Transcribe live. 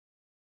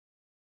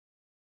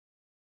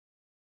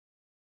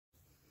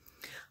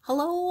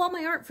Hello, all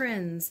my art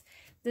friends.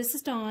 This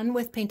is Dawn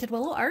with Painted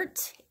Willow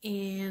Art,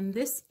 and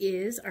this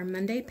is our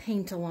Monday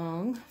paint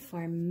along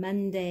for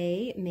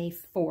Monday, May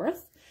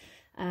 4th.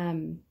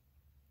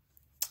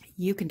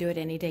 You can do it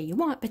any day you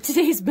want, but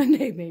today's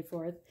Monday, May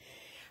 4th.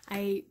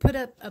 I put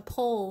up a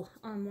poll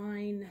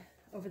online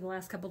over the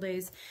last couple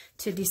days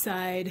to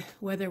decide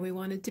whether we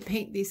wanted to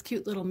paint these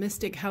cute little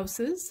mystic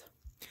houses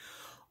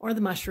or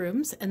the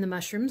mushrooms, and the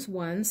mushrooms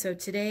won. So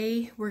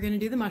today we're going to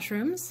do the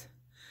mushrooms.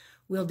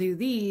 We'll do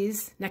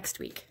these next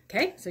week,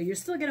 okay? So you're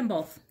still getting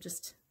both,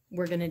 just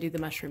we're gonna do the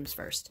mushrooms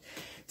first.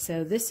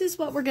 So this is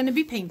what we're gonna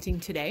be painting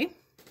today.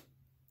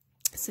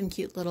 Some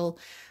cute little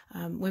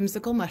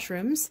whimsical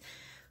mushrooms.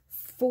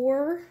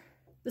 For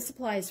the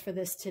supplies for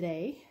this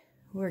today,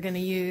 we're gonna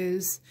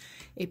use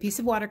a piece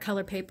of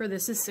watercolor paper.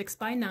 This is 6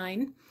 by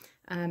 9.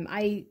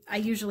 I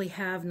usually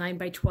have 9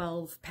 by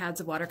 12 pads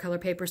of watercolor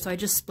paper, so I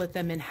just split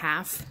them in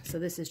half. So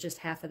this is just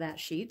half of that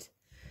sheet.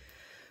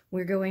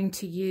 We're going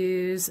to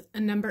use a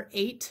number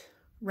 8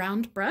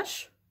 round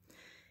brush.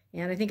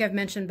 And I think I've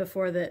mentioned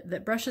before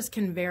that brushes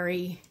can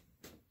vary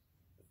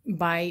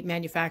by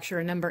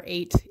manufacturer. Number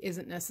 8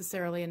 isn't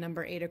necessarily a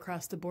number 8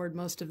 across the board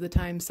most of the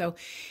time. So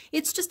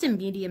it's just a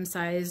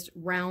medium-sized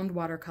round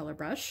watercolor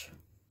brush.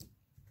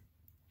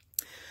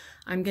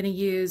 I'm going to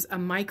use a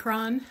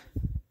Micron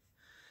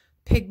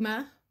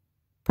Pigma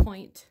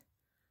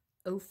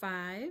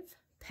 .05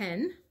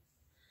 pen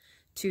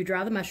to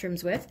draw the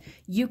mushrooms with.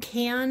 You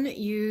can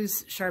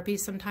use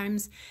Sharpies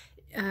sometimes.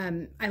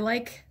 I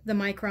like the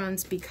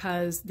Microns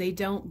because they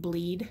don't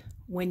bleed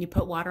when you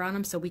put water on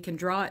them, so we can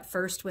draw it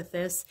first with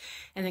this,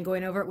 and then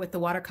going over it with the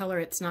watercolor,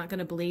 it's not going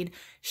to bleed.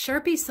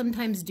 Sharpies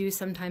sometimes do,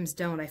 sometimes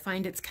don't. I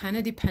find it's kind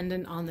of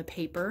dependent on the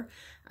paper.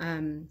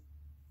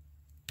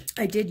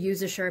 I did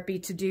use a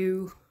Sharpie to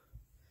do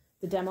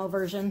the demo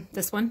version,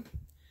 this one,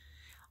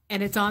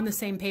 and it's on the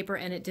same paper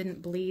and it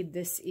didn't bleed.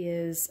 This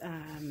is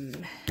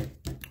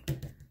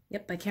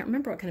yep, I can't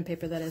remember what kind of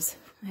paper that is.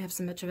 I have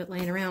so much of it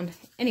laying around.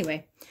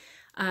 Anyway,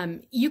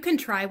 you can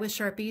try with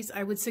Sharpies.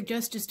 I would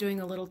suggest just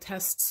doing a little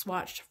test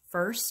swatch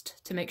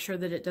first to make sure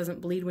that it doesn't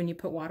bleed when you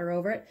put water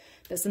over it,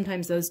 but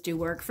sometimes those do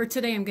work. For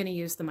today, I'm going to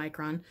use the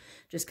Micron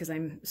just because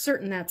I'm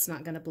certain that's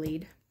not going to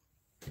bleed.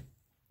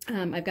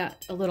 I've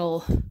got a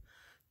little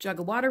jug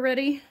of water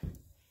ready.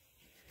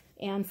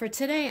 And for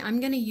today,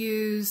 I'm going to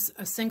use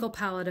a single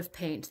palette of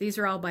paint. These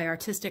are all by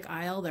Artistic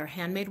Isle. They're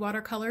handmade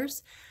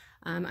watercolors.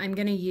 I'm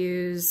going to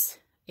use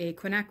a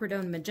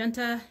quinacridone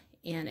magenta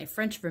and a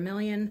French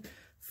vermilion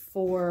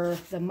for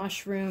the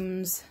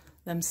mushrooms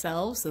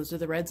themselves. Those are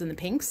the reds and the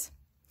pinks.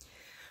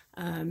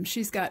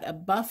 She's got a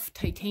buff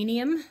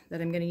titanium that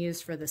I'm going to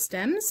use for the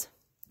stems.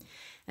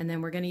 And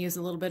then we're going to use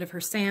a little bit of her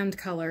sand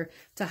color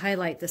to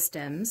highlight the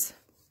stems,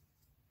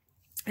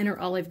 and her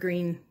olive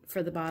green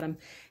for the bottom.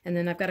 And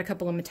then I've got a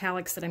couple of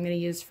metallics that I'm going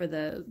to use for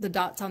the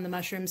dots on the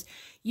mushrooms.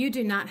 You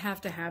do not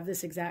have to have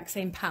this exact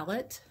same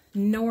palette,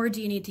 nor do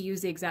you need to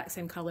use the exact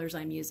same colors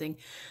I'm using.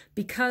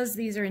 Because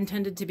these are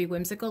intended to be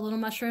whimsical little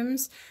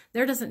mushrooms,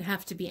 there doesn't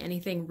have to be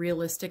anything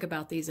realistic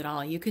about these at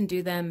all. You can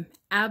do them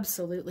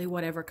absolutely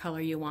whatever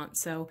color you want.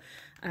 So,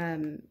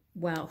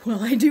 well,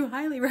 I do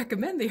highly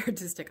recommend the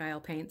Artistic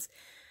Isle paints.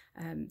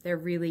 They're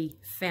really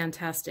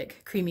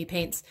fantastic, creamy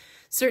paints.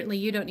 Certainly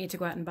you don't need to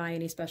go out and buy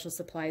any special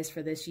supplies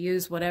for this.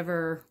 Use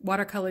whatever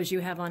watercolors you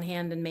have on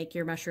hand and make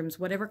your mushrooms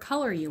whatever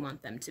color you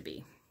want them to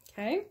be.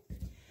 Okay?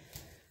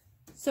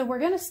 So we're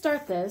going to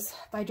start this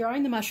by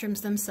drawing the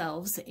mushrooms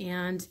themselves,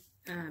 and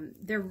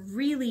they're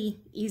really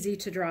easy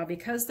to draw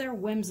because they're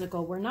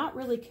whimsical. We're not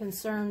really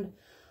concerned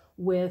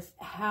with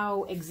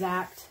how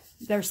exact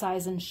their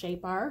size and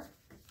shape are.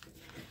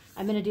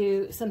 I'm going to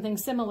do something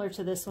similar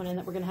to this one in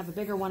that we're going to have a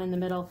bigger one in the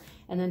middle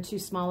and then 2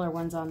 smaller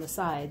ones on the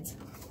sides.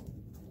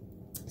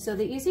 So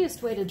the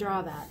easiest way to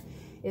draw that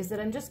is that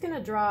I'm just going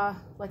to draw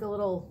like a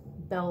little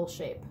bell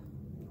shape.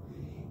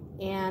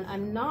 And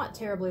I'm not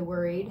terribly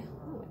worried.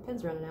 Oh, my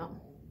pen's running out.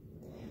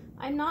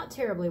 I'm not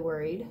terribly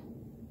worried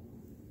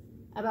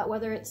about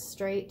whether it's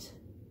straight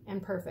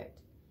and perfect.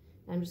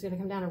 And I'm just going to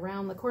come down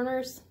around the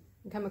corners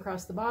and come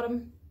across the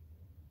bottom.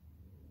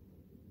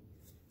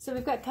 So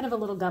we've got kind of a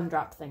little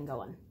gumdrop thing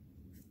going.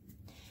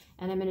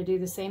 And I'm going to do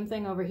the same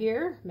thing over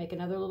here, make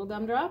another little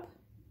gumdrop.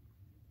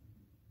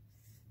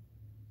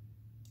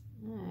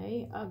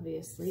 I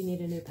obviously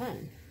need a new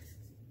pen.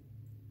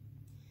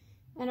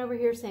 And over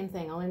here, same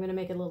thing, only I'm going to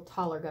make it a little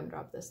taller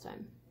gumdrop this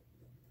time.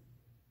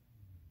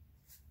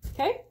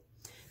 Okay,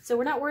 so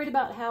we're not worried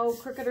about how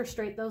crooked or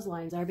straight those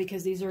lines are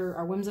because these are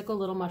our whimsical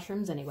little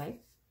mushrooms anyway.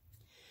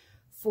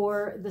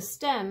 For the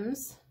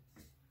stems,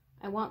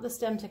 I want the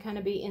stem to kind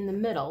of be in the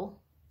middle.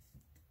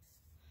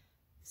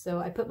 So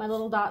I put my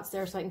little dots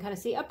there so I can kind of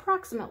see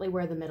approximately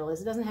where the middle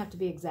is. It doesn't have to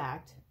be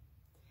exact.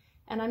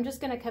 And I'm just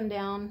going to come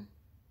down,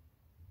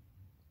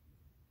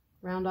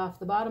 round off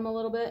the bottom a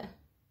little bit,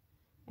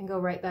 and go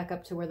right back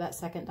up to where that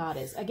second dot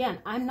is. Again,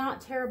 I'm not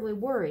terribly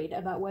worried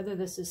about whether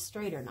this is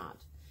straight or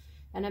not.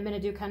 And I'm going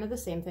to do kind of the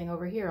same thing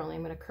over here, only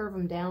I'm going to curve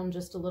them down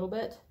just a little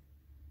bit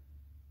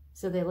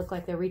so they look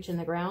like they're reaching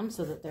the ground,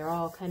 so that they're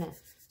all kind of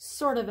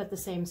sort of at the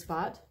same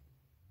spot.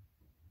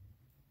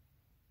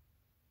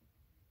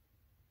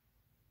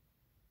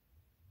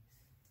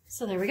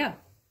 So there we go.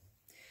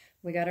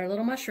 We got our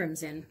little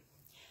mushrooms in.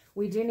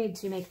 We do need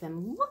to make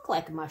them look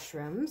like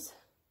mushrooms.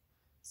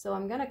 So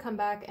I'm going to come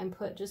back and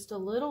put just a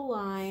little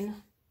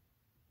line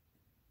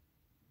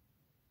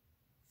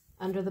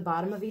under the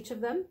bottom of each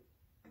of them.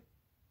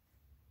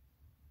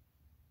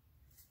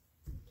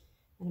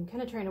 And I'm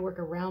kind of trying to work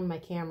around my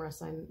camera,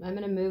 so I'm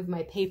going to move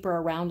my paper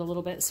around a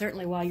little bit.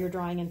 Certainly while you're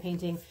drawing and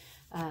painting,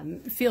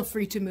 feel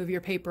free to move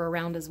your paper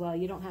around as well.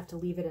 You don't have to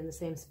leave it in the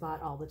same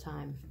spot all the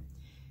time.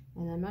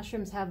 And then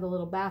mushrooms have the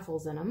little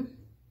baffles in them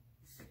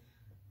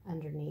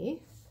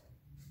underneath.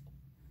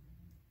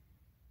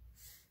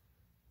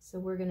 So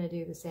we're going to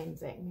do the same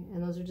thing.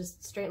 And those are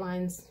just straight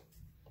lines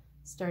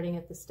starting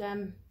at the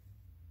stem,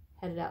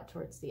 headed out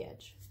towards the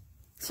edge.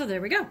 So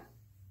there we go.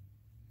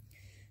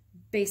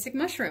 Basic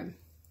mushroom.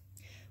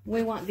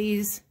 We want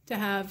these to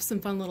have some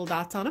fun little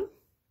dots on them.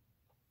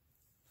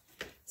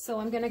 So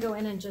I'm going to go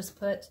in and just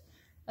put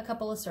a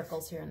couple of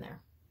circles here and there.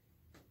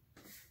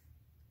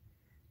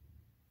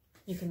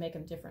 You can make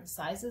them different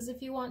sizes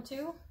if you want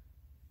to.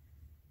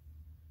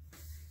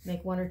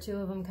 Make one or two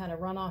of them kind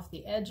of run off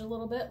the edge a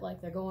little bit,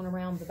 like they're going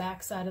around the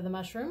back side of the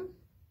mushroom.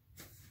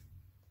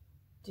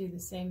 Do the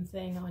same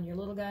thing on your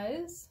little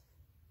guys.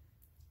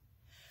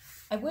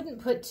 I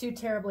wouldn't put too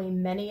terribly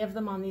many of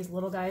them on these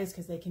little guys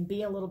because they can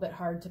be a little bit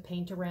hard to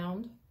paint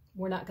around.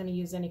 We're not going to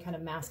use any kind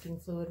of masking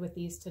fluid with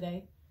these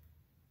today.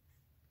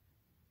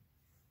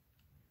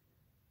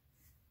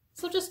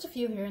 So just a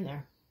few here and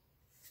there.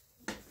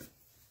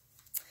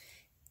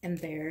 And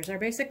there's our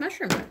basic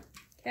mushroom,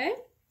 okay?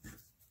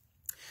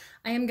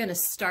 I am going to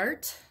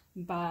start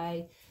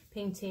by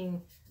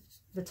painting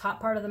the top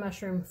part of the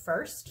mushroom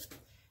first.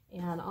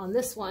 And on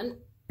this one,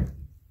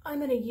 I'm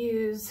going to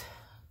use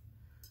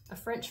a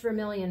French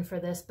vermilion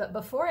for this. But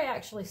before I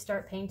actually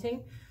start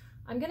painting,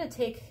 I'm going to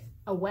take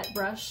a wet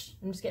brush.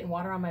 I'm just getting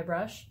water on my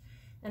brush.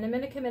 And I'm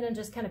going to come in and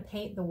just kind of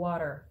paint the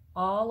water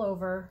all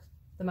over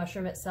the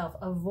mushroom itself,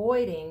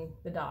 avoiding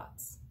the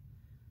dots.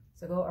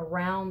 So go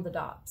around the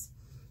dots.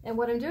 And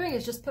what I'm doing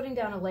is just putting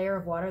down a layer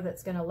of water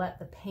that's going to let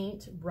the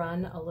paint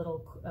run a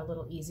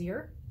little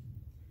easier.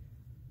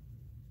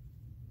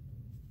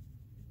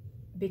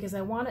 Because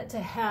I want it to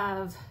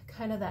have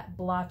kind of that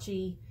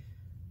blotchy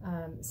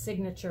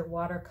signature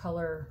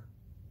watercolor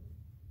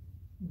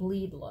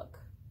bleed look.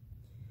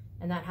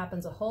 And that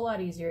happens a whole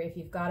lot easier if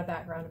you've got a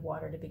background of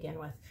water to begin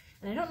with.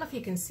 And I don't know if you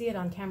can see it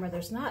on camera.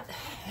 There's not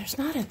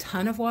a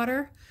ton of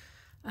water,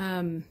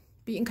 but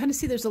you can kind of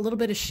see there's a little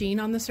bit of sheen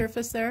on the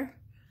surface there.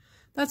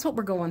 That's what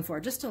we're going for,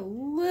 just a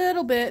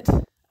little bit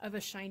of a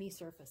shiny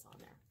surface on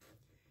there.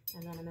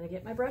 And then I'm going to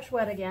get my brush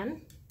wet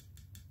again.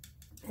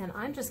 And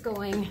I'm just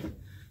going, I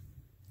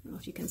don't know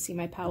if you can see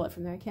my palette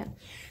from there. I can't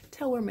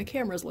tell where my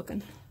camera's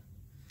looking.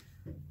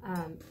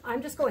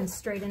 I'm just going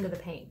straight into the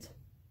paint.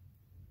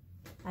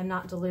 I'm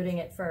not diluting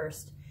it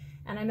first.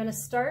 And I'm going to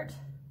start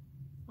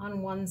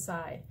on one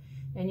side.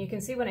 And you can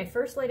see when I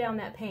first lay down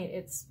that paint,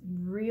 it's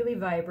really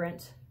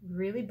vibrant,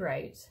 really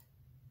bright.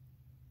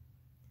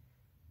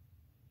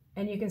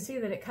 And you can see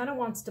that it kind of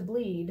wants to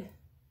bleed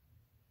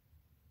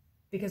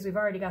because we've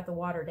already got the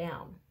water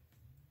down.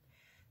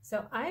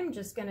 So I'm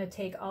just going to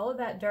take all of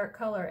that dark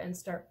color and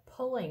start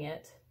pulling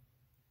it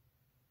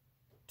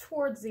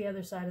towards the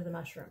other side of the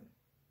mushroom.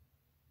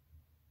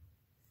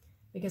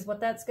 Because what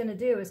that's going to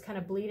do is kind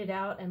of bleed it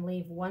out and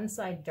leave one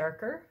side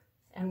darker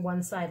and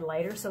one side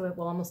lighter, so it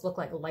will almost look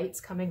like lights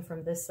coming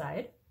from this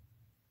side.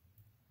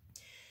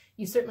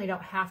 You certainly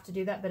don't have to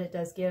do that, but it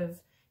does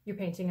give your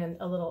painting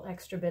a little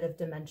extra bit of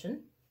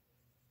dimension.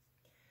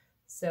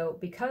 So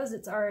because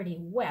it's already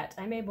wet,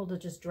 I'm able to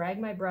just drag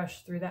my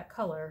brush through that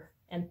color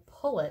and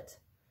pull it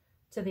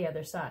to the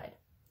other side.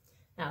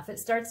 Now, if it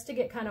starts to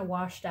get kind of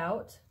washed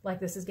out,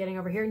 like this is getting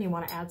over here, and you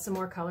want to add some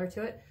more color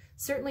to it,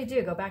 certainly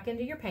do. Go back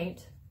into your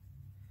paint.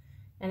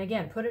 And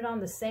again, put it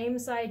on the same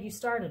side you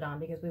started on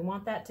because we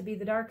want that to be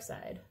the dark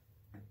side.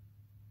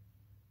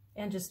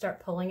 And just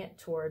start pulling it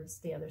towards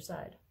the other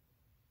side.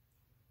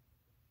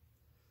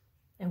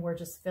 And we're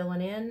just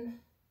filling in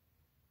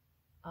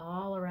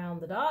all around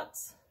the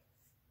dots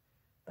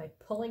by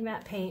pulling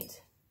that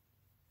paint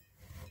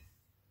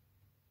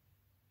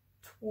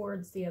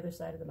towards the other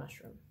side of the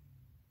mushroom.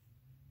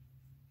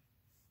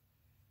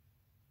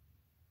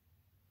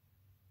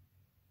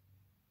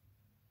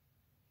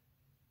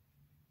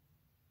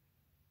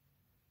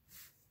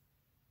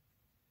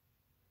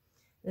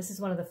 This is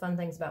one of the fun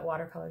things about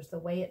watercolors, the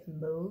way it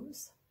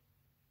moves.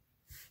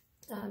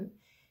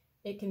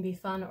 It can be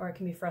fun or it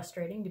can be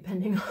frustrating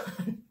depending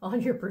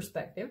on your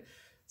perspective.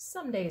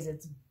 Some days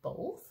it's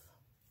both.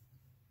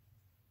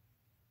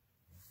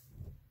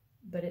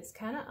 But it's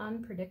kind of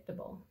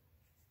unpredictable.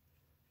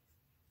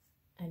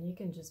 And you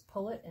can just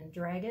pull it and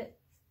drag it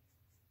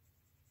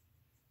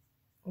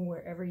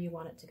wherever you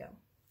want it to go.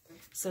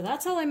 So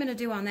that's all I'm going to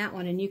do on that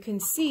one. And you can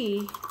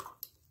see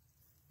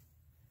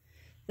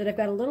that I've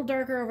got a little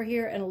darker over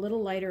here and a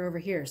little lighter over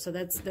here. So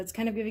that's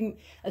kind of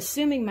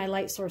assuming my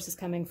light source is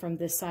coming from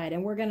this side.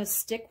 And we're going to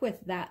stick with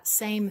that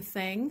same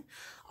thing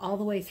all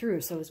the way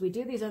through. So as we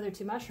do these other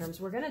two mushrooms,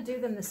 we're going to do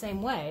them the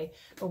same way,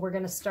 but we're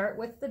going to start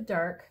with the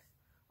dark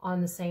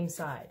on the same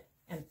side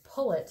and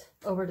pull it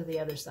over to the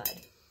other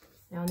side.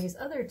 Now on these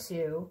other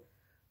two,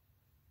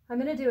 I'm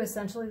going to do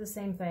essentially the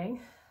same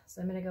thing.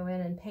 So I'm going to go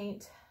in and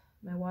paint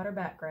my water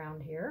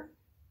background here.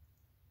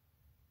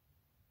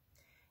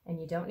 And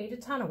you don't need a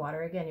ton of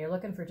water. Again, you're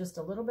looking for just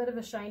a little bit of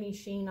a shiny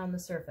sheen on the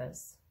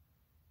surface.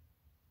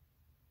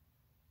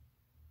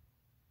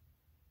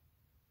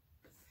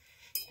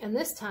 And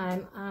this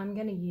time I'm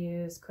going to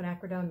use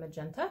quinacridone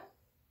magenta.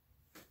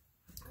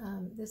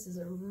 This is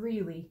a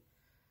really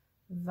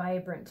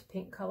vibrant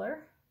pink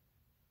color.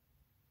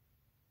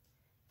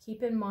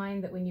 Keep in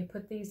mind that when you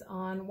put these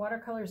on,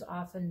 watercolors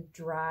often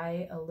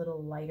dry a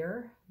little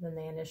lighter than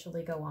they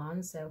initially go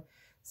on. So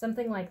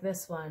something like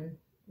this one,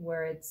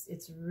 where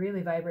it's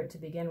really vibrant to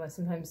begin with,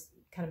 sometimes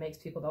kind of makes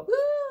people go,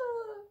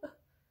 "Woo!"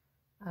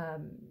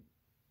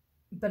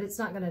 But it's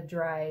not going to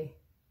dry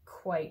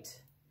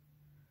quite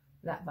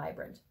that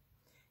vibrant.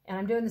 And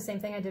I'm doing the same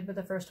thing I did with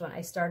the first one.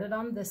 I started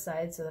on this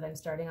side so that I'm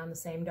starting on the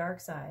same dark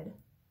side.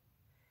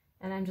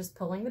 And I'm just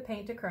pulling the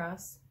paint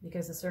across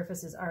because the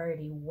surface is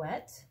already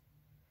wet.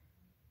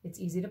 It's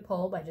easy to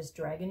pull by just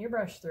dragging your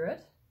brush through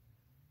it.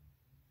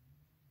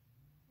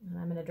 And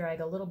I'm going to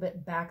drag a little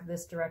bit back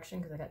this direction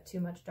because I got too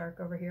much dark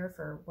over here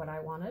for what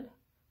I wanted.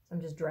 So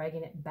I'm just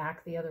dragging it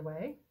back the other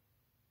way.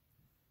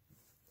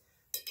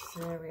 So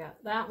there we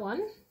got that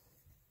one.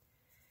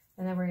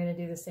 And then we're going to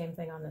do the same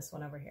thing on this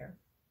one over here.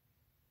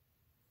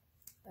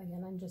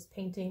 Again, I'm just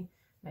painting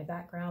my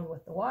background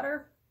with the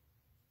water.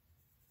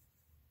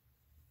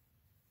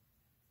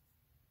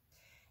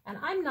 And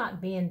I'm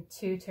not being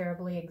too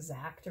terribly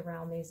exact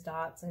around these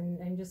dots,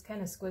 and I'm just kind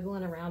of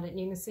squiggling around it. And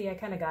you can see I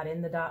kind of got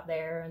in the dot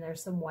there, and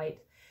there's some white.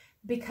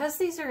 Because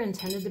these are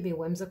intended to be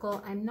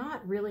whimsical, I'm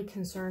not really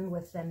concerned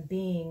with them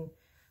being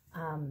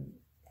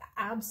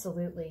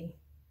absolutely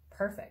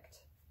perfect.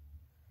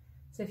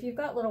 So if you've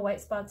got little white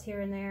spots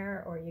here and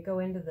there, or you go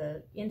into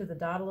the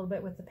dot a little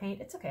bit with the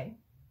paint, it's okay.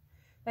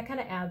 That kind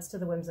of adds to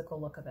the whimsical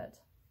look of it.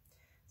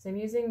 So I'm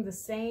using the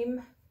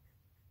same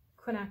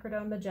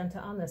quinacridone magenta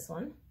on this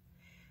one.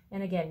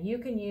 And again, you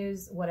can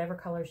use whatever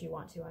colors you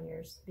want to on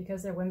yours.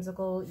 Because they're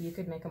whimsical, you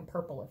could make them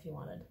purple if you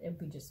wanted. It would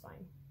be just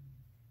fine.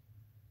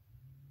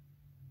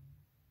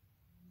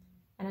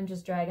 And I'm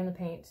just dragging the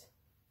paint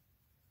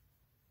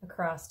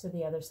across to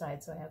the other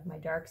side. So I have my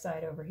dark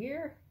side over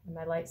here and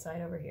my light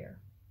side over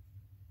here.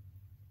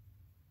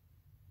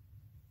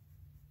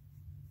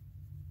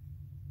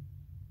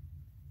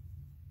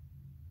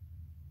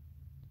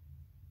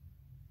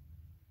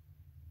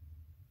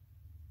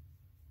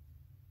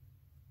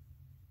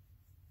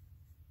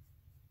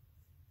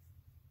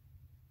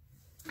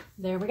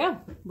 There we go.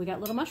 We got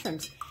little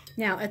mushrooms.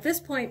 Now at this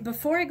point,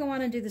 before I go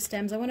on and do the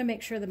stems, I want to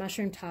make sure the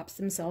mushroom tops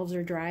themselves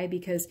are dry,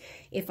 because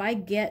if I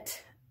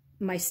get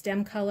my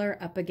stem color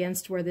up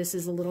against where this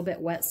is a little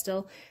bit wet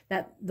still,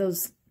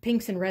 those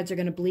pinks and reds are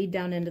going to bleed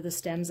down into the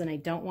stems, and I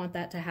don't want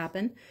that to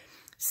happen.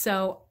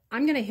 So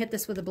I'm going to hit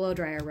this with a blow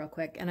dryer real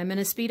quick, and I'm going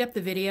to speed up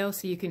the video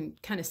so you can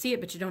kind of see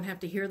it, but you don't have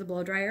to hear the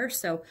blow dryer.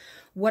 So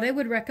what I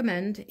would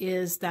recommend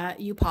is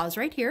that you pause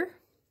right here,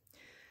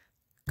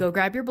 go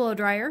grab your blow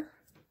dryer,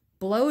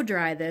 blow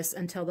dry this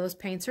until those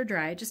paints are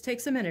dry. It just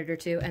takes a minute or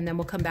two, and then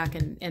we'll come back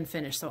and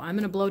finish. So I'm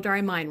going to blow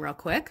dry mine real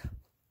quick.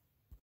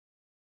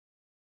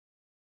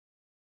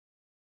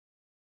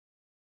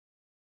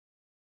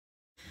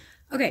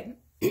 Okay,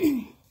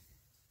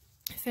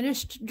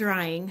 finished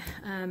drying.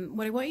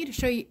 What I want you to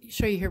show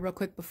you here real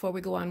quick before we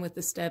go on with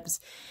the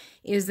steps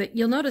is that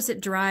you'll notice it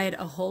dried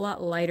a whole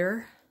lot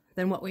lighter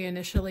than what we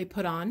initially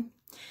put on.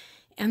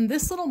 And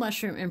this little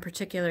mushroom in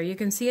particular, you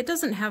can see it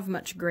doesn't have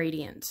much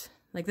gradient.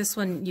 Like this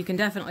one, you can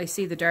definitely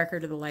see the darker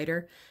to the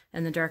lighter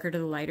and the darker to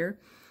the lighter.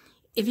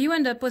 If you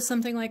end up with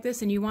something like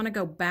this and you want to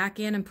go back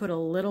in and put a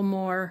little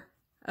more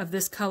of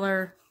this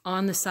color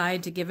on the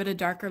side to give it a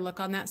darker look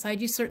on that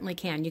side, you certainly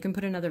can. You can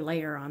put another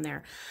layer on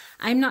there.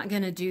 I'm not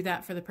going to do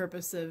that for the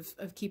purpose of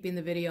keeping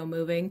the video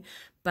moving,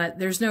 but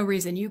there's no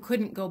reason you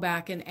couldn't go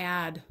back and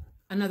add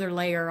another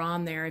layer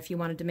on there if you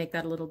wanted to make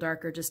that a little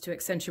darker, just to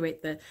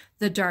accentuate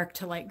the dark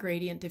to light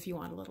gradient if you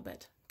want a little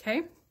bit,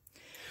 okay?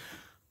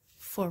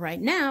 For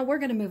right now, we're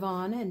going to move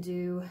on and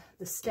do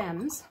the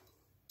stems.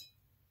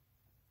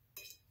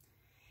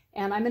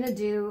 And I'm going to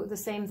do the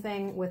same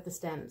thing with the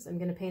stems. I'm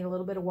going to paint a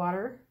little bit of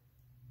water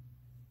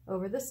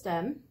over the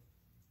stem.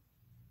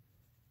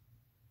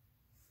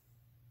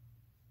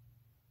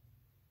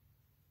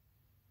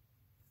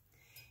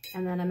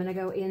 And then I'm going to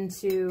go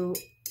into,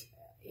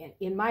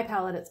 in my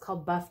palette, it's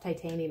called Buff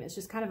Titanium. It's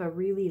just kind of a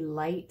really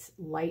light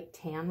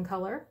tan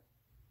color.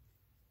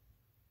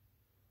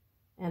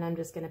 And I'm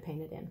just going to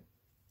paint it in.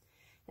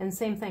 And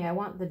same thing, I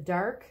want the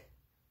dark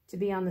to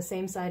be on the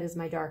same side as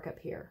my dark up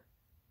here.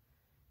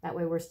 That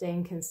way we're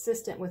staying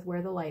consistent with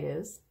where the light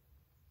is.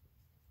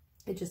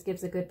 It just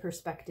gives a good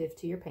perspective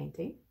to your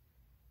painting.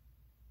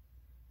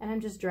 and I'm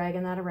just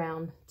dragging that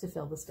around to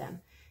fill the stem.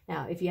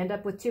 Now, if you end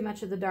up with too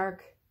much of the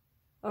dark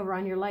over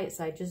on your light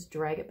side, just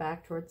drag it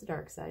back towards the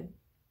dark side.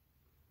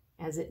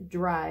 As it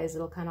dries,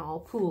 it'll kind of all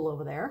pool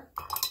over there.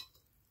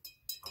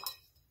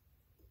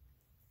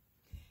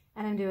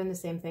 And I'm doing the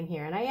same thing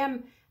here. And I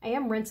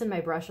am rinsing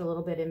my brush a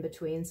little bit in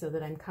between so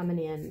that I'm coming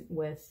in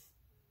with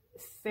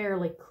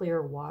fairly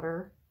clear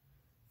water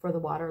for the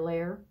water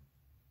layer.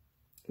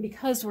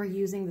 Because we're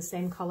using the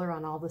same color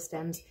on all the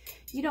stems,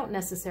 you don't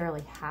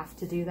necessarily have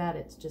to do that.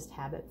 It's just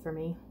habit for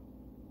me.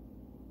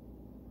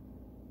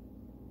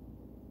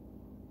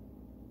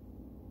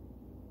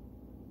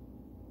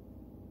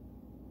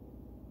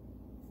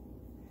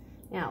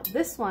 Now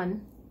this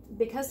one,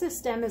 because this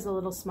stem is a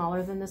little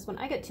smaller than this one,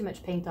 I get too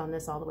much paint on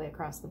this all the way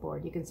across the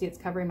board. You can see it's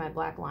covering my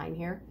black line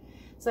here.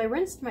 So I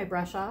rinsed my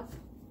brush off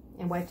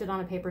and wiped it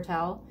on a paper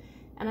towel.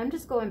 And I'm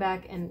just going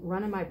back and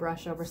running my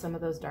brush over some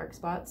of those dark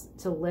spots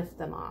to lift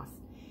them off.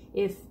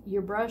 If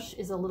your brush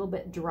is a little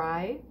bit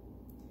dry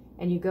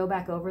and you go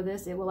back over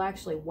this, it will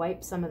actually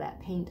wipe some of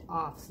that paint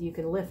off. So you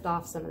can lift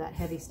off some of that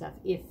heavy stuff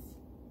if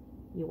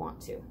you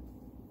want to.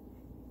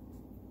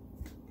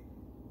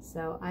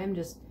 So I'm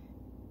just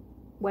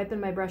wiping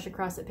my brush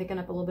across it, picking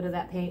up a little bit of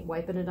that paint,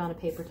 wiping it on a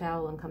paper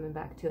towel, and coming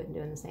back to it and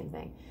doing the same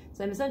thing.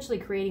 So I'm essentially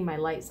creating my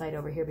light side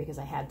over here because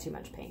I had too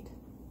much paint.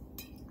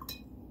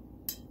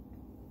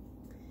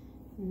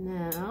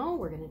 Now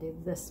we're going to do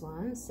this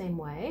one same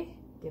way.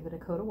 Give it a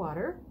coat of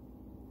water.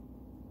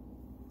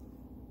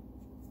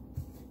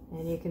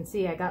 And you can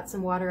see I got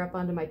some water up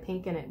onto my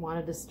pink and it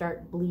wanted to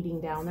start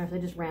bleeding down there. So I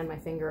just ran my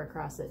finger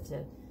across it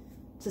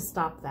to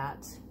stop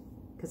that,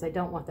 because I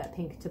don't want that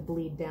pink to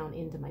bleed down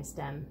into my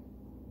stem.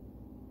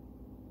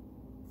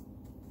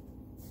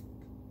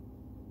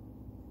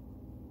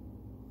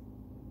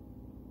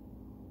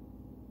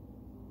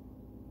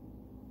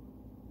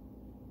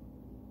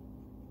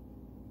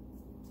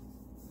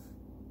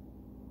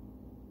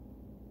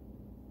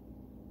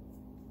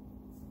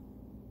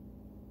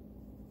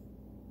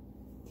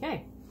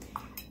 Okay,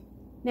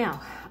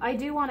 now I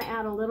do want to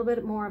add a little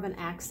bit more of an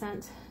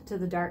accent to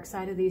the dark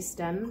side of these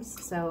stems,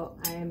 so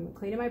I'm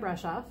cleaning my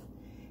brush off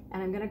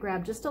and I'm going to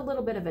grab just a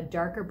little bit of a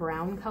darker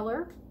brown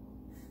color,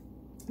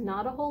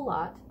 not a whole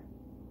lot,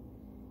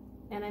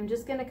 and I'm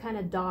just going to kind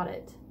of dot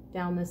it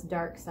down this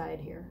dark side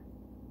here.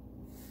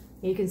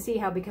 You can see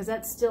how, because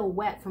that's still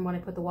wet from when I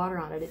put the water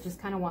on it, it just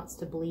kind of wants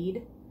to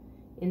bleed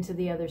into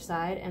the other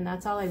side, and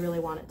that's all I really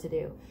want it to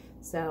do.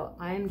 So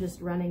I'm just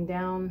running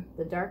down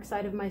the dark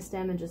side of my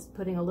stem and just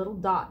putting a little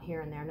dot here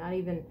and there.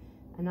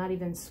 I'm not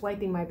even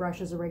swiping my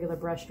brush as a regular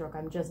brush stroke.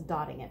 I'm just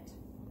dotting it.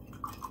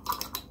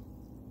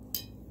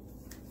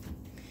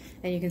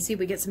 And you can see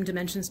we get some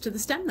dimensions to the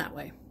stem that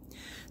way.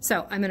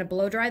 So I'm going to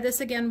blow dry this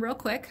again real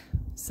quick.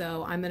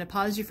 So I'm going to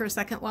pause you for a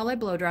second while I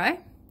blow dry.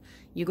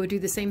 You go do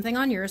the same thing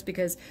on yours,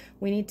 because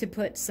we need to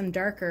put some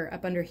darker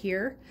up under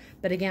here.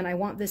 But again, I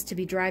want this to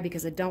be dry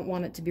because I don't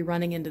want it to be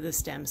running into the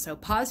stem. So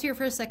pause here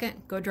for a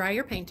second, go dry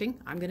your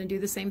painting. I'm going to do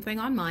the same thing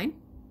on mine.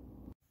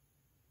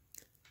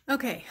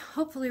 Okay,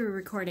 hopefully we're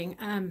recording.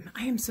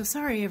 I am so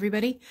sorry,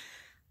 everybody.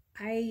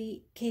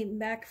 I came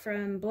back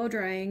from blow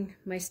drying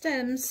my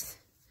stems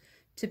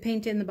to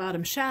paint in the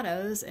bottom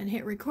shadows and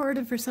hit record,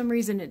 and for some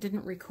reason it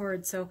didn't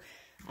record. So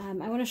I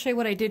want to show you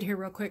what I did here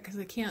real quick, because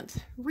I can't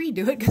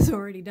redo it because I've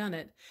already done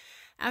it.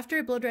 After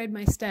I blow dried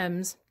my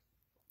stems,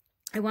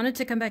 I wanted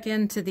to come back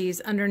into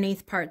these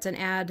underneath parts and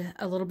add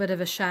a little bit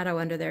of a shadow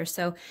under there.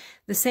 So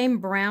the same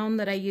brown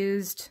that I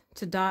used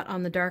to dot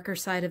on the darker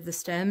side of the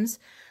stems,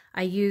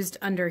 I used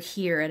under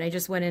here, and I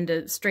just went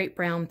into straight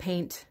brown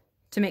paint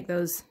to make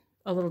those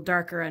a little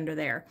darker under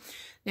there.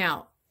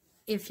 Now,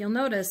 if you'll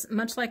notice,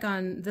 much like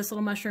on this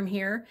little mushroom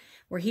here,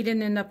 where he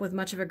didn't end up with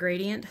much of a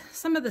gradient,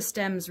 some of the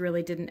stems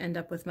really didn't end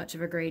up with much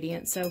of a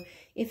gradient. So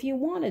if you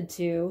wanted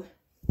to,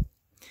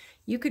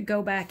 you could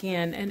go back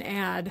in and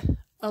add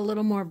a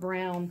little more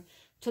brown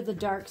to the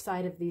dark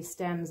side of these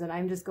stems. And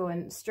I'm just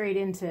going straight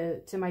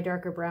into my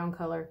darker brown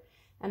color,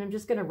 and I'm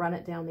just going to run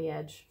it down the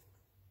edge.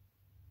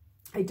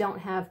 I don't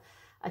have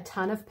a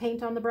ton of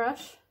paint on the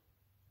brush.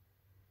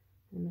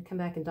 I'm going to come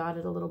back and dot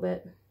it a little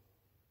bit.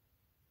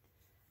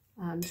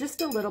 Just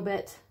a little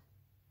bit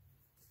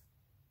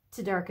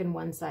to darken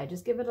one side.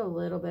 Just give it a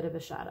little bit of a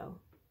shadow.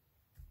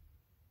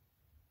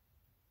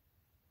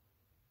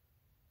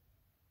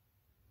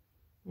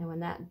 And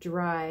when that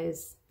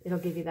dries, it'll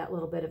give you that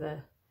little bit of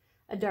a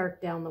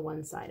dark down the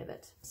one side of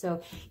it.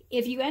 So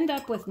if you end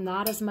up with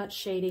not as much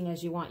shading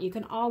as you want, you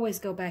can always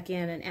go back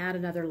in and add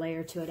another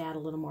layer to it, add a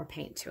little more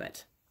paint to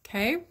it.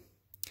 Okay?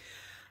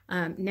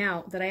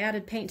 Now that I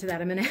added paint to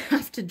that, I'm going to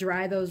have to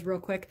dry those real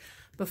quick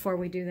before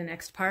we do the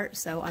next part.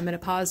 So I'm going to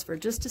pause for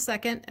just a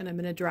second and I'm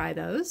going to dry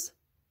those.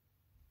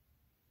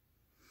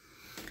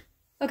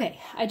 Okay,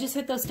 I just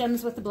hit those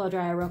stems with the blow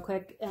dryer real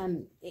quick.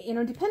 You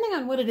know, depending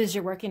on what it is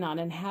you're working on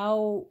and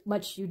how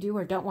much you do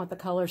or don't want the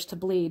colors to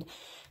bleed,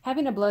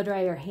 having a blow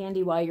dryer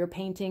handy while you're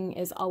painting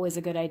is always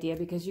a good idea,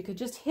 because you could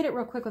just hit it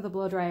real quick with a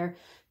blow dryer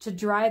to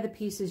dry the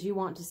pieces you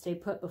want to stay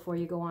put before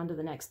you go on to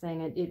the next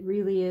thing. It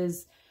really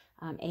is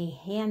a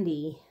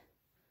handy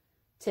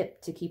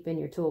tip to keep in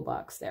your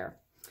toolbox there.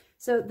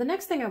 So the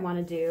next thing I want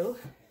to do,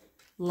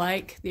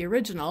 like the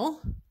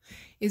original,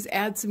 is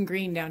add some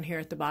green down here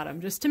at the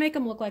bottom, just to make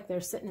them look like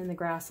they're sitting in the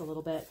grass a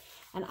little bit.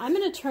 And I'm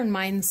going to turn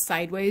mine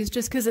sideways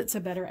just because it's a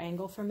better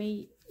angle for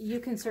me. You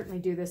can certainly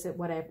do this at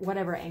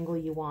whatever angle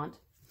you want.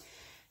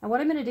 And what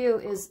I'm going to do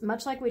is,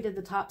 much like we did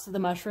the tops of the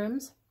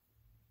mushrooms,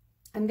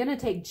 I'm going to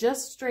take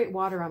just straight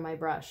water on my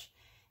brush,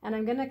 and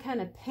I'm going to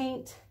kind of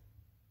paint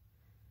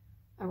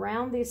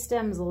around these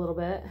stems a little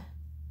bit,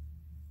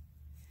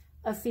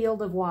 a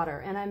field of water.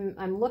 And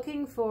I'm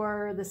looking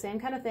for the same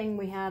kind of thing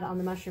we had on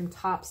the mushroom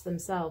tops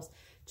themselves.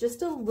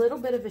 Just a little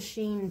bit of a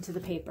sheen to the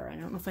paper. I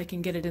don't know if I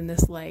can get it in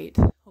this light,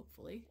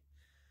 hopefully.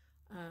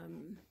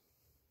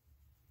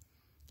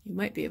 You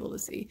might be able to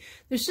see.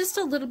 There's just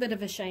a little bit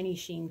of a shiny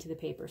sheen to the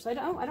paper. So I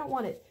don't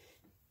want it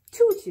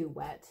too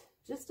wet.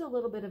 Just a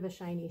little bit of a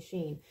shiny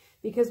sheen.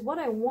 Because what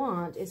I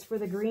want is for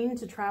the green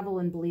to travel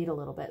and bleed a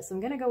little bit. So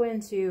I'm going to go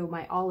into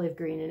my olive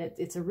green, and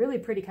it's a really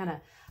pretty kind of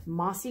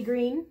mossy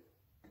green.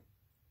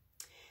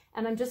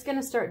 And I'm just going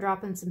to start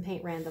dropping some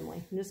paint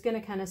randomly. I'm just going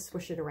to kind of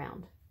swish it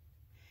around.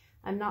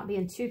 I'm not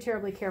being too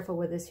terribly careful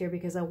with this here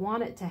because I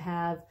want it to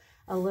have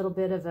a little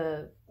bit of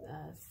a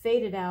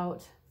faded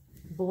out,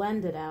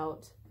 blended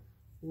out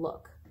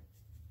look.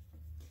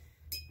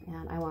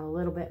 And I want a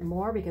little bit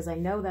more because I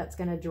know that's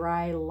going to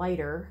dry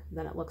lighter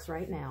than it looks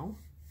right now.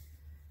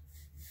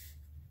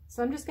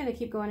 So I'm just going to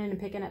keep going in and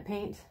picking up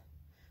paint,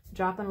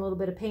 dropping a little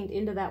bit of paint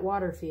into that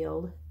water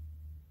field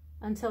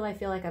until I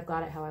feel like I've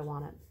got it how I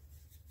want it.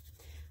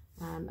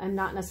 I'm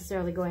not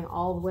necessarily going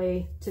all the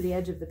way to the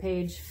edge of the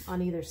page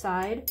on either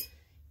side.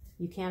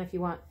 You can, if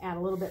you want, add a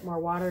little bit more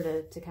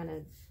water to kind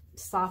of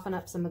soften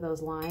up some of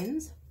those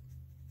lines.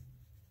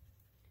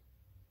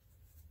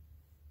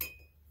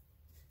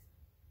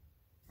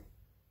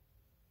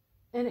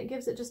 And it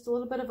gives it just a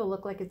little bit of a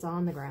look like it's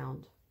on the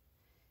ground.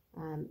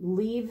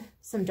 Leave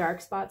some dark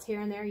spots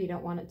here and there. You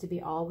don't want it to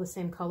be all the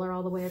same color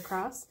all the way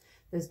across.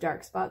 Those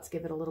dark spots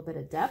give it a little bit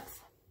of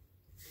depth.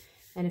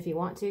 And if you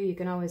want to, you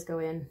can always go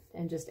in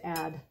and just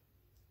add,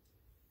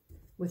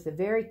 with the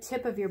very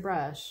tip of your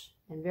brush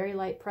and very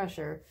light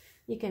pressure,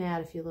 you can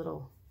add a few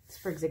little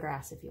sprigs of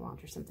grass if you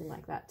want, or something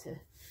like that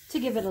to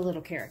give it a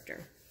little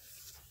character.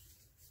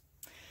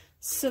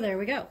 So there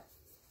we go.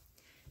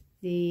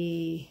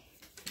 The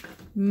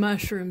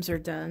mushrooms are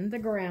done. The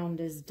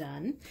ground is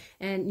done.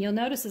 And you'll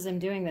notice as I'm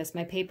doing this,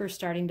 my paper's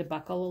starting to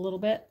buckle a little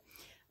bit.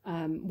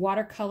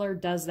 Watercolor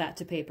does that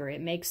to paper.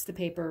 It makes the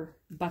paper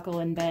buckle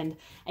and bend.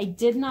 I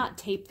did not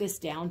tape this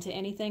down to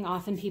anything.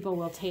 Often people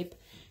will tape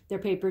their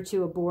paper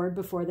to a board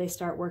before they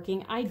start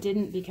working. I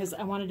didn't because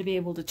I wanted to be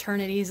able to turn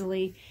it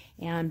easily,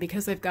 and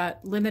because I've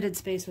got limited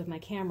space with my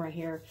camera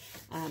here,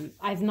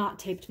 I've not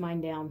taped mine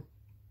down.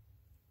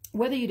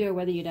 Whether you do or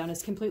whether you don't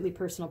is completely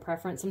personal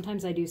preference.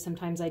 Sometimes I do,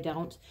 sometimes I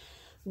don't.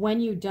 When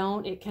you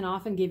don't, it can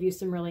often give you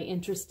some really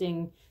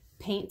interesting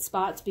paint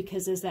spots,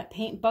 because as that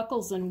paint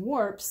buckles and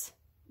warps,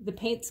 the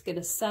paint's going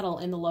to settle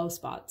in the low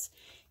spots.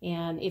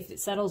 And if it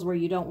settles where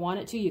you don't want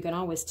it to, you can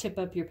always tip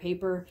up your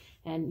paper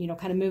and, you know,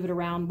 kind of move it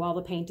around while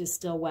the paint is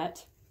still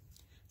wet.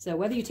 So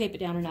whether you tape it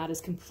down or not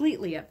is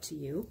completely up to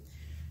you.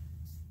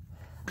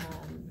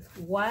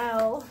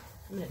 While,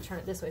 I'm going to turn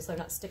it this way so I'm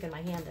not sticking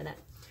my hand in it.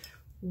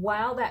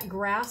 While that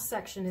grass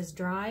section is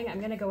drying, I'm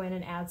going to go in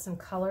and add some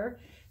color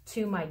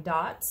to my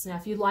dots. Now,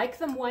 if you like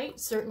them white,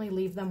 certainly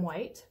leave them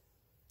white.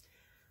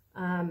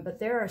 But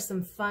there are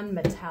some fun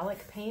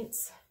metallic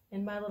paints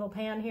in my little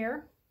pan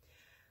here.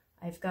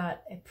 I've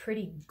got a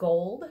pretty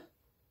gold.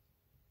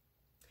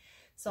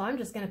 So I'm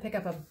just going to pick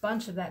up a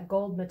bunch of that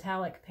gold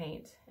metallic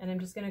paint, and I'm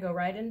just going to go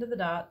right into the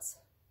dots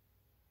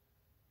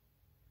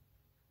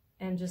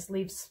and just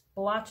leave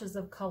splotches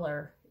of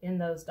color in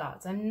those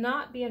dots. I'm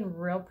not being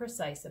real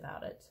precise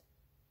about it.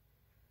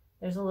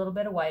 There's a little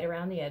bit of white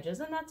around the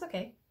edges, and that's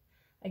okay.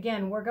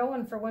 Again, we're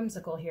going for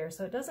whimsical here,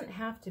 so it doesn't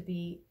have to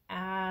be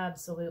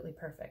absolutely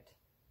perfect.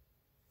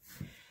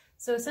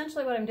 So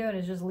essentially what I'm doing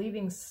is just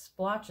leaving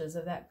splotches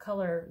of that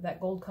color,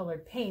 that gold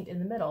colored paint in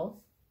the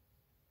middle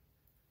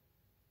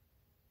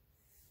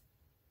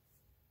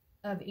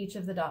of each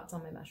of the dots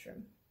on my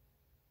mushroom.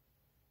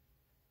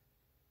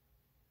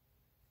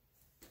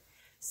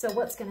 So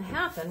what's going to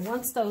happen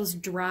once those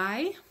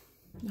dry,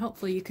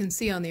 hopefully you can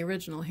see on the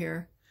original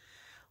here,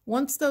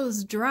 once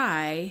those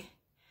dry,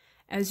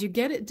 as you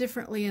get it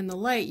differently in the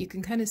light, you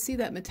can kind of see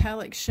that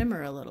metallic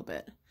shimmer a little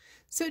bit.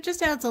 So it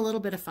just adds a little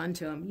bit of fun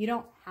to them. You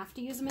don't have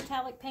to use a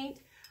metallic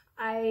paint.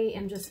 I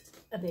am just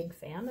a big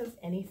fan of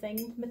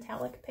anything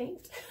metallic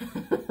paint.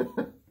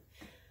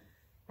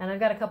 And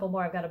I've got a couple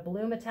more. I've got a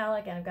blue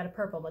metallic and I've got a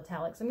purple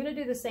metallic. So I'm going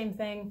to do the same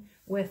thing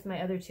with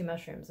my other two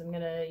mushrooms. I'm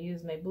going to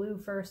use my blue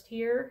first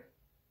here.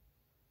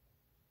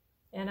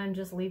 And I'm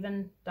just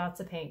leaving dots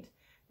of paint.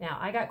 Now,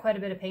 I got quite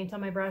a bit of paint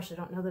on my brush. I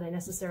don't know that I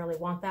necessarily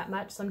want that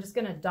much. So I'm just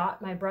going to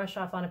dot my brush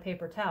off on a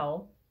paper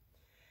towel.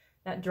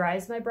 That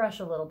dries my brush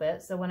a little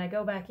bit, so when I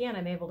go back in,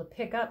 I'm able to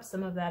pick up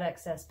some of that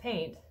excess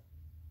paint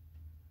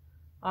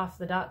off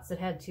the dots that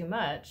had too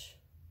much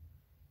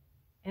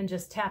and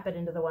just tap it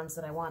into the ones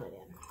that I wanted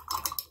in.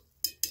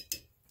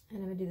 And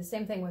I'm going to do the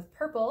same thing with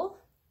purple,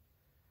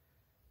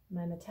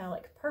 my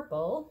metallic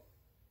purple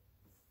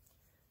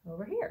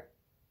over here.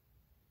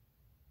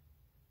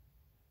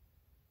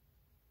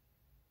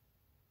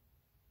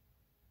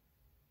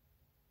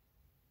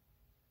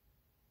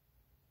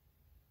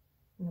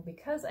 Now,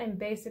 because I'm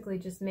basically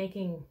just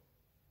making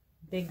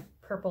big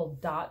purple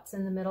dots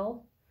in the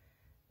middle,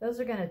 those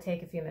are going to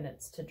take a few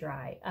minutes to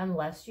dry,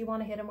 unless you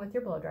want to hit them with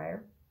your blow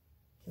dryer.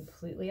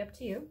 Completely up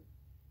to you.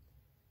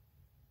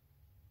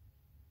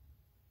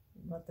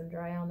 Let them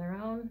dry on their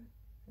own,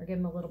 or give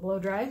them a little blow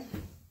dry.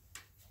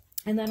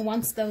 And then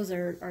once those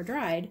are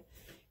dried,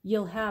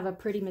 you'll have a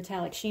pretty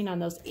metallic sheen on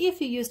those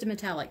if you used a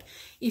metallic.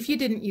 If you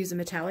didn't use a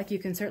metallic, you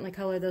can certainly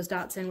color those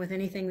dots in with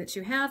anything that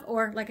you have,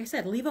 or like I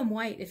said, leave them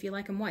white if you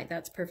like them white.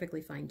 That's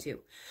perfectly fine too.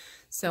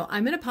 So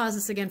I'm going to pause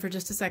this again for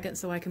just a second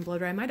so I can blow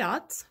dry my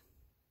dots.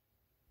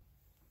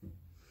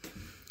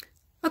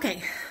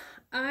 Okay,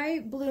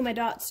 I blew my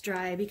dots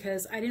dry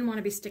because I didn't want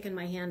to be sticking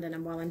my hand in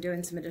them while I'm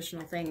doing some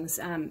additional things.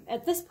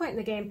 At this point in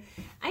the game,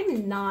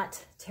 I'm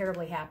not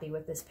terribly happy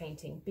with this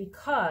painting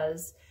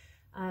because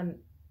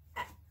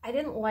I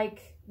didn't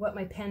like what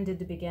my pen did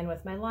to begin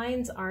with. My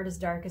lines aren't as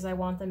dark as I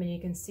want them, and you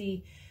can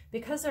see,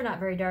 because they're not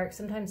very dark,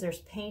 sometimes there's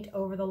paint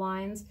over the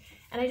lines,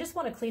 and I just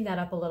want to clean that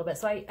up a little bit.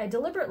 So I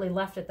deliberately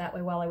left it that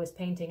way while I was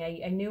painting.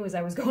 I knew as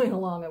I was going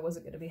along I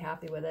wasn't going to be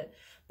happy with it,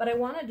 but I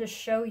wanted to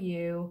show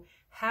you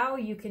how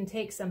you can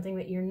take something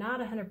that you're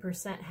not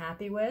 100%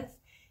 happy with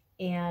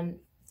and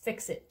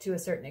fix it to a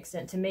certain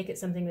extent to make it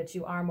something that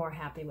you are more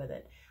happy with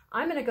it.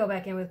 I'm going to go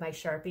back in with my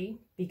Sharpie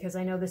because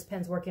I know this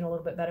pen's working a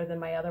little bit better than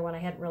my other one. I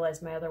hadn't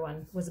realized my other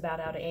one was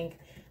about out of ink.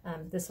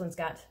 This one's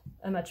got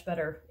a much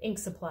better ink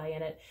supply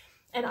in it.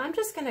 And I'm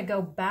just going to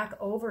go back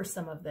over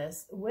some of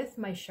this with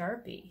my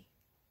Sharpie.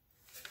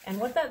 And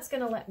what that's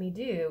going to let me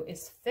do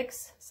is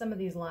fix some of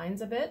these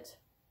lines a bit.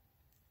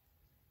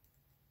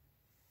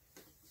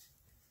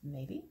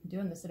 Maybe. I'm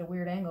doing this at a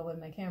weird angle with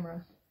my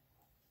camera.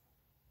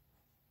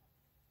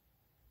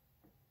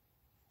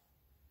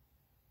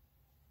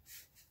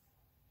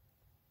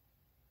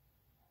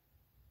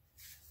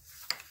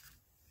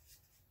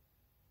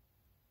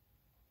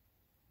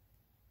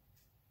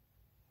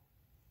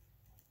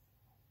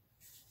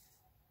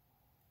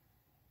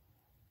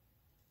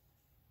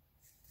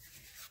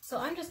 So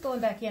I'm just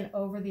going back in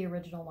over the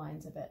original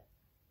lines a bit.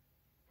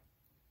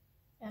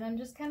 And I'm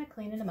just kind of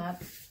cleaning them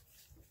up.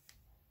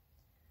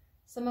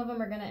 Some of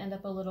them are going to end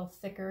up a little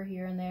thicker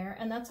here and there,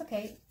 and that's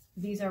okay.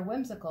 These are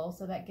whimsical,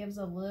 so that gives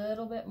a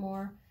little bit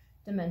more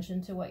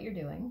dimension to what you're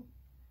doing.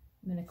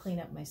 I'm going to clean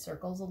up my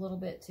circles a little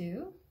bit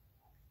too,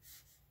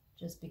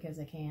 just because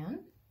I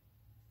can.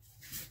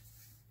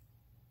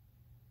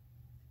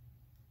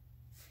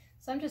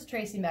 So I'm just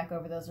tracing back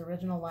over those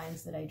original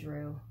lines that I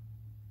drew,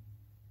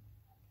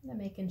 and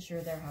making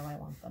sure they're how I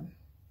want them.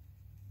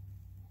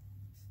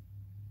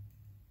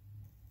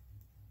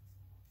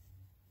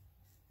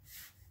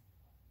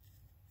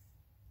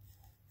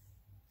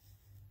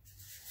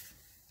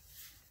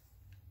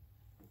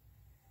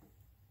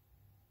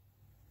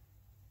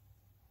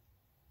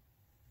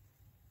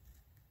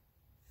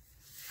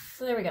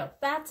 So there we go,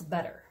 that's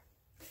better.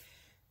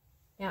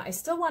 Now I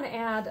still want to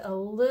add a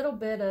little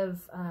bit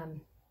of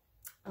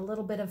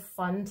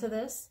fun to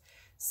this.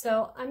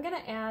 So I'm going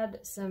to add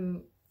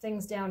some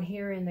things down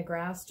here in the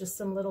grass, just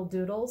some little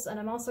doodles, and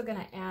I'm also going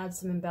to add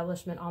some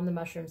embellishment on the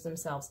mushrooms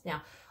themselves.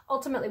 Now,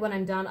 ultimately when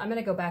I'm done, I'm going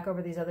to go back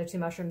over these other two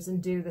mushrooms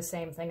and do the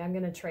same thing. I'm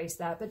going to trace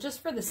that, but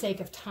just for the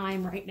sake of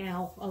time right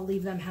now, I'll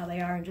leave them how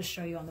they are and just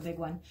show you on the big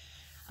one.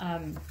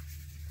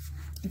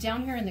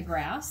 Down here in the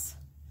grass,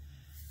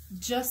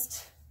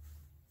 just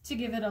to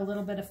give it a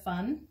little bit of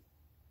fun,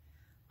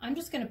 I'm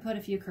just going to put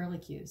a few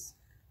curlicues.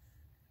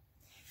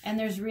 And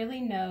there's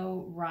really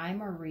no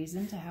rhyme or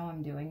reason to how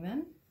I'm doing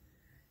them.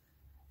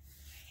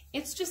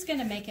 It's just going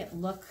to make it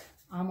look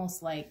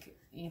almost like,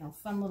 you know,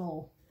 fun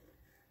little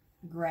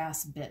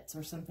grass bits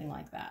or something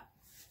like that.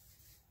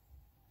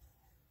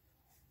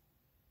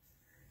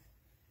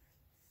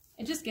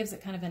 It just gives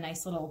it kind of a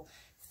nice little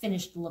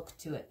finished look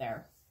to it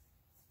there.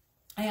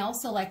 I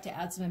also like to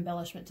add some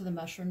embellishment to the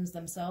mushrooms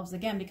themselves.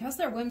 Again, because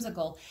they're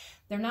whimsical,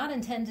 they're not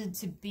intended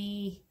to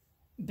be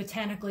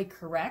botanically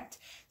correct,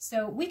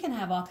 so we can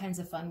have all kinds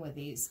of fun with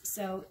these.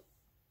 So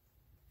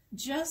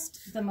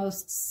just the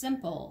most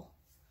simple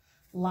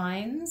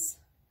lines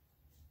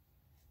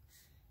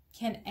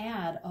can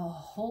add a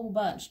whole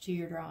bunch to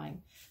your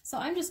drawing. So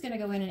I'm just going to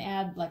go in and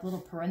add like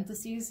little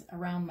parentheses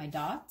around my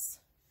dots.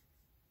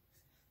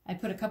 I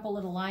put a couple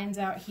little lines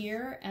out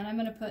here, and I'm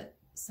going to put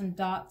some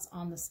dots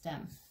on the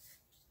stem.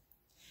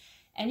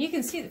 And you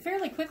can see that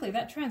fairly quickly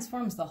that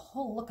transforms the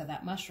whole look of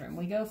that mushroom.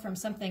 We go from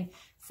something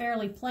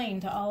fairly plain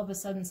to all of a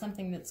sudden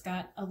something that's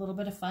got a little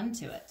bit of fun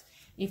to it.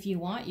 If you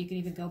want, you can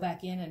even go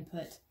back in and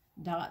put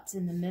dots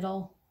in the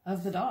middle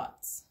of the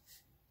dots.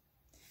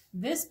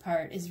 This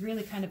part is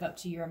really kind of up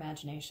to your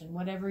imagination,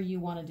 whatever you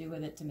want to do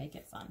with it to make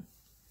it fun.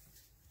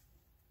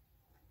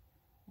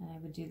 And I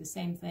would do the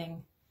same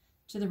thing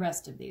to the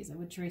rest of these. I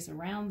would trace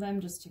around them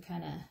just to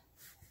kind of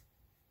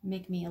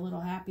make me a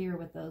little happier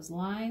with those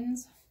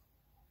lines.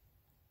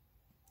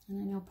 And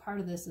I know part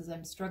of this is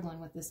I'm struggling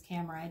with this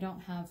camera. I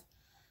don't have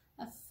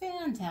a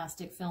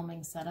fantastic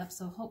filming setup,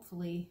 so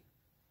hopefully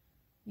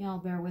y'all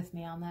bear with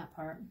me on that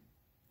part.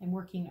 I'm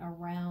working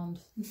around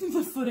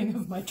the footing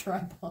of my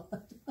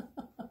tripod.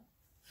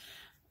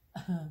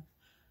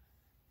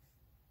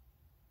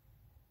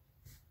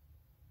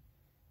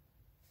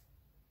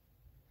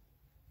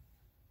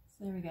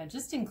 So there we go.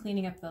 Just in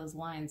cleaning up those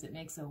lines, it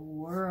makes a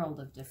world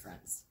of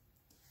difference.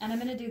 And I'm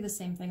going to do the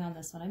same thing on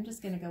this one. I'm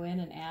just going to go in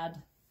and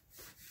add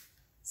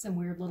some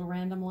weird little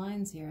random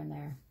lines here and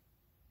there.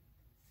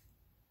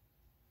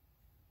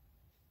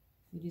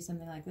 If you do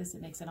something like this,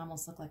 it makes it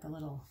almost look like a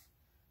little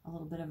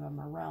bit of a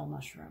morel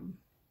mushroom.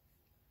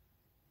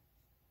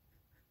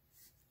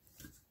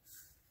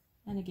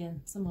 And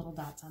again, some little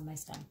dots on my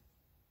stem.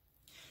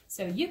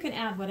 So you can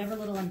add whatever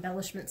little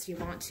embellishments you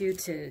want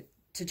to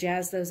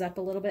jazz those up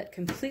a little bit,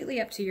 completely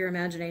up to your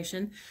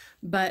imagination.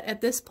 But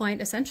at this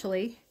point,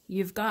 essentially,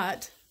 you've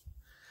got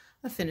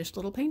a finished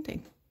little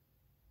painting.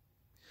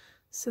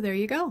 So there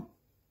you go.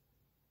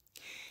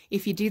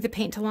 If you do the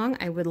paint along,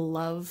 I would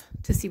love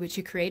to see what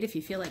you create. If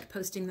you feel like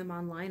posting them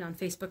online on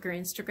Facebook or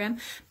Instagram,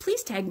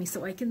 please tag me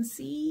so I can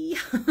see.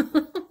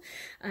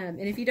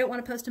 And if you don't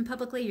want to post them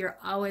publicly, you're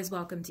always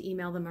welcome to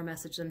email them or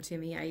message them to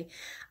me.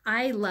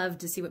 I love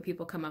to see what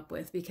people come up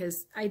with,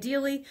 because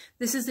ideally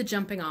this is a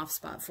jumping off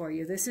spot for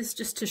you. This is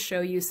just to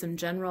show you some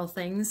general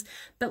things,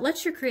 but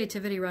let your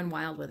creativity run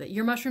wild with it.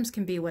 Your mushrooms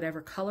can be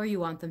whatever color you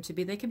want them to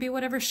be. They can be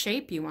whatever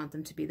shape you want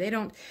them to be. They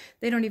don't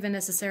even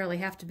necessarily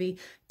have to be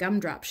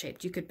gumdrop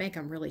shaped. You could make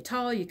them really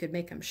tall. You could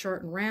make them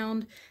short and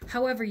round,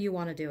 however you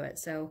want to do it.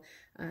 So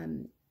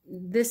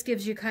this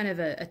gives you kind of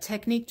a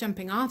technique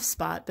jumping off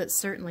spot, but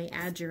certainly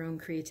add your own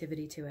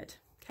creativity to it.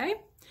 Okay.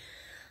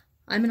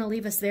 I'm going to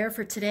leave us there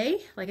for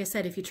today. Like I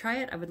said, if you try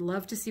it, I would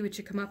love to see what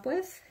you come up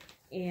with,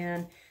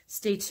 and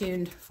stay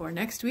tuned for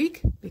next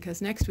week,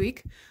 because next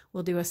week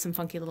we'll do us some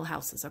funky little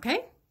houses.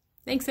 Okay.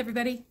 Thanks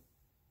everybody.